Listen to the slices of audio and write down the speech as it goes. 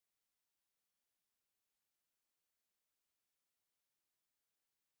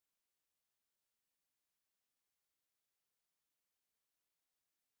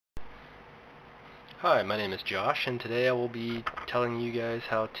Hi, my name is Josh, and today I will be telling you guys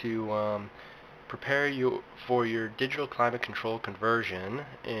how to prepare you for your digital climate control conversion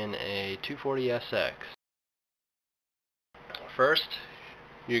in a 240SX. First,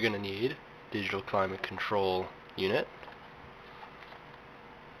 you're going to need digital climate control unit.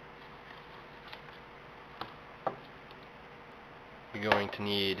 You're going to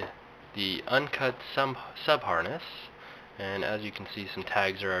need the uncut sub harness, and as you can see, some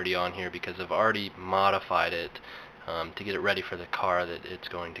tags are already on here because I've already modified it to get it ready for the car that it's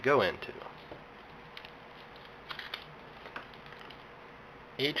going to go into.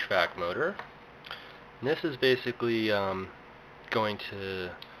 HVAC motor. And this is basically going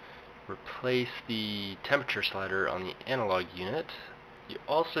to replace the temperature slider on the analog unit. You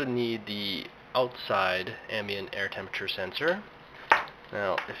also need the outside ambient air temperature sensor.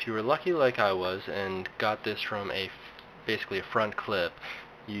 Now, if you were lucky like I was and got this from basically a front clip,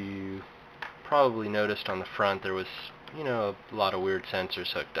 you probably noticed on the front there was, a lot of weird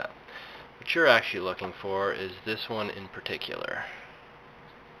sensors hooked up. What you're actually looking for is this one in particular.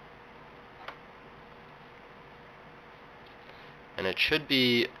 And it should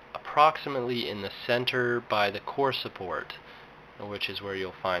be approximately in the center by the core support, which is where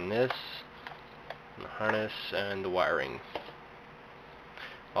you'll find this, the harness, and the wiring.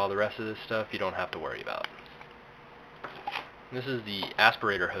 All the rest of this stuff you don't have to worry about. This is the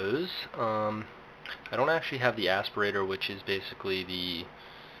aspirator hose. I don't actually have the aspirator, which is basically the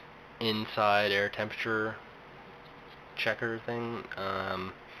inside air temperature checker thing.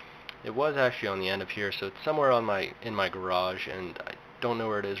 It was actually on the end of here, so it's somewhere in my garage, and I don't know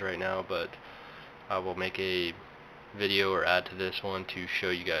where it is right now, but I will make a video or add to this one to show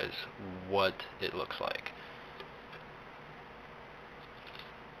you guys what it looks like.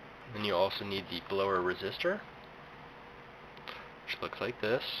 Then you also need the blower resistor, which looks like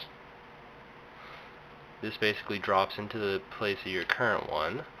this. This basically drops into the place of your current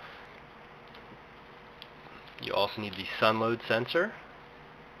one. You also need the sun load sensor.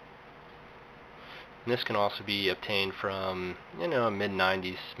 And this can also be obtained from,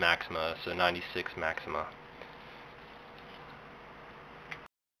 mid-90s Maxima, so 96 Maxima.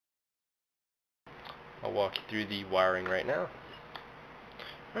 I'll walk you through the wiring right now.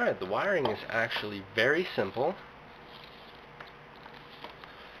 Alright, the wiring is actually very simple,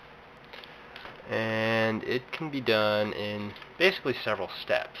 and it can be done in basically several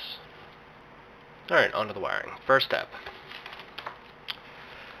steps. Alright, onto the wiring. First step.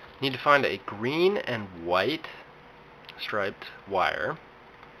 You need to find a green and white striped wire.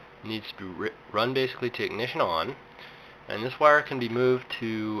 It needs to be run basically to ignition on, and this wire can be moved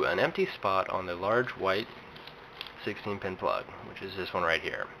to an empty spot on the large white 16-pin plug, which is this one right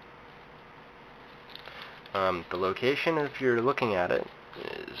here. The location, if you're looking at it,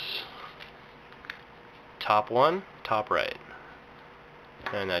 is top one, top right.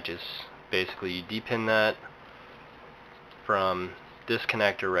 And that just basically, you depin that from this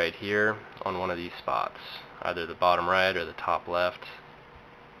connector right here on one of these spots, either the bottom right or the top left,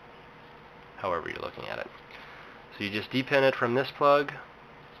 however you're looking at it. So you just depin it from this plug,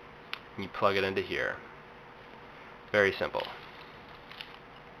 and you plug it into here. Very simple.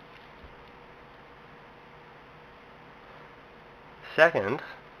 Second,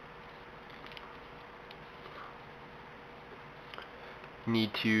 you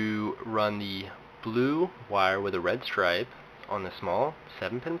need to run the blue wire with a red stripe on the small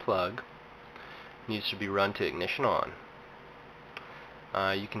 7-pin plug. It needs to be run to ignition on.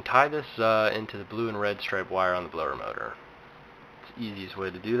 You can tie this into the blue and red stripe wire on the blower motor. It's the easiest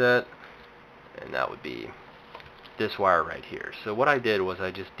way to do that, and that would be this wire right here. So what I did was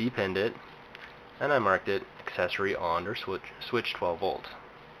I just depinned it, and I marked it accessory on or switch 12 volt.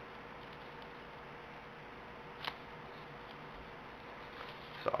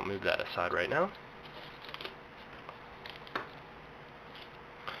 So I'll move that aside right now.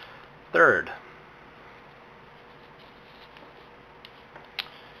 Third,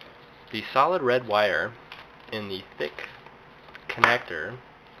 the solid red wire in the thick connector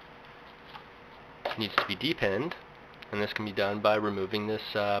needs to be depinned, and this can be done by removing this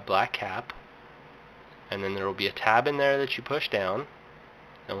black cap, and then there will be a tab in there that you push down,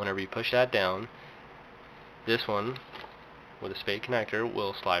 and whenever you push that down, this one with a spade connector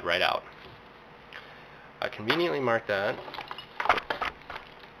will slide right out. I conveniently marked that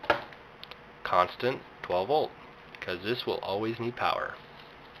constant 12 volt because this will always need power.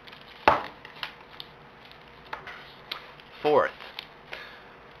 Fourth,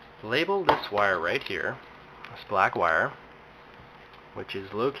 label this wire right here, this black wire, which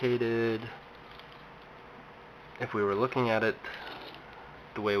is located, if we were looking at it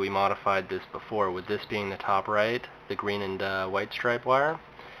the way we modified this before, with this being the top right, the green and white stripe wire,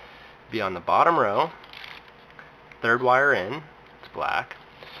 be on the bottom row, third wire in, it's black.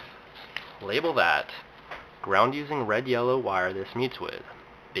 Label that ground using red yellow wire this meets with.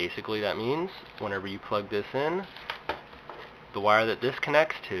 Basically that means whenever you plug this in, the wire that this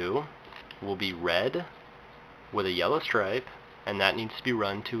connects to will be red with a yellow stripe, and that needs to be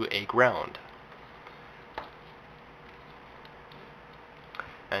run to a ground.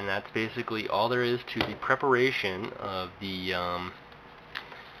 And that's basically all there is to the preparation of the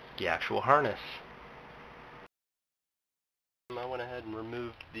actual harness. I went ahead and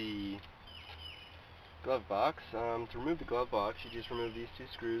removed the glove box. To remove the glove box, you just remove these two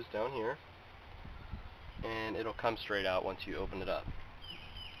screws down here, and it'll come straight out once you open it up.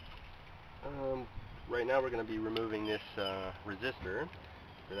 Right now we're going to be removing this resistor.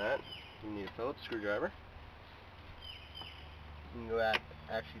 For that, you need a Phillips screwdriver. You can go ahead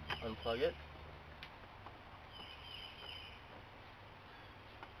and actually unplug it.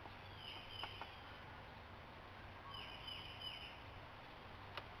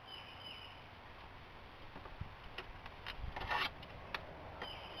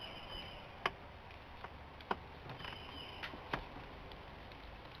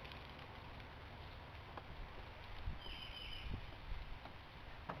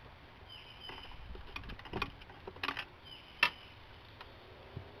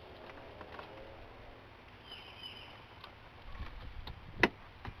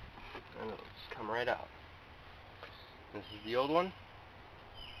 And it'll just come right out. This is the old one,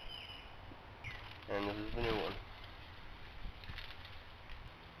 and this is the new one.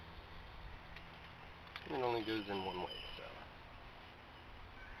 It only goes in one way, so.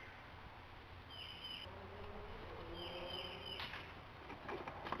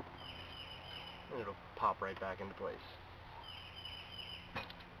 And it'll pop right back into place.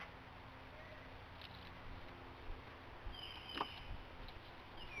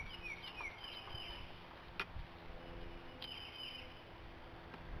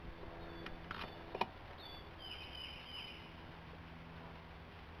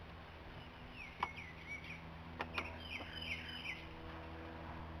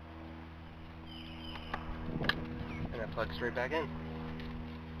 And that plugs straight back in.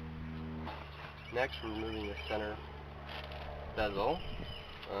 Next, we're removing the center bezel.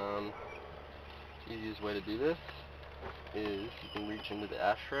 The easiest way to do this is you can reach into the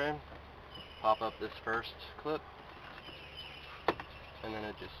ashtray, pop up this first clip, and then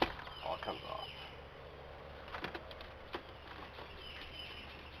it just all comes off.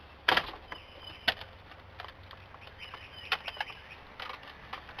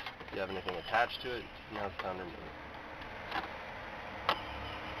 If you have anything attached to it, now it's time to remove it.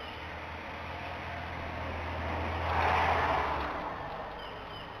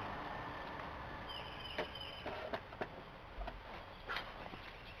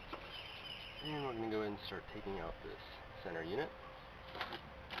 And we're going to go ahead and start taking out this center unit.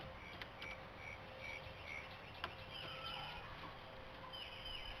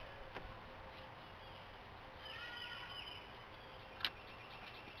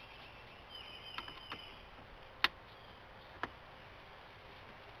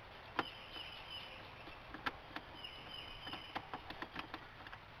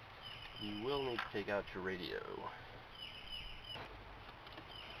 You will need to take out your radio.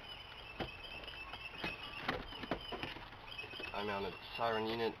 I mounted the siren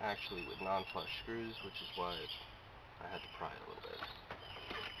unit actually with non-flush screws, which is why I had to pry it a little bit.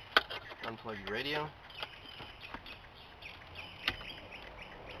 Unplug your radio.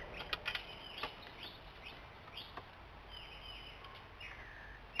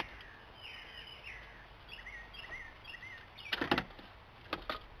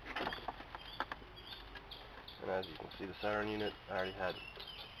 And as you can see, the siren unit, I already had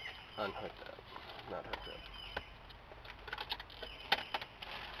unhooked that, not hooked up.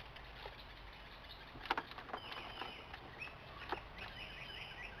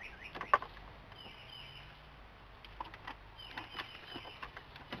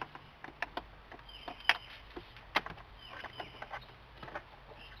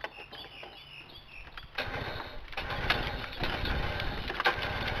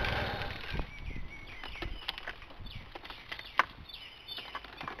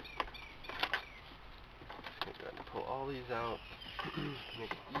 Pull all these out to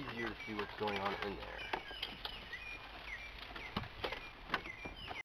make it easier to see what's going on in there.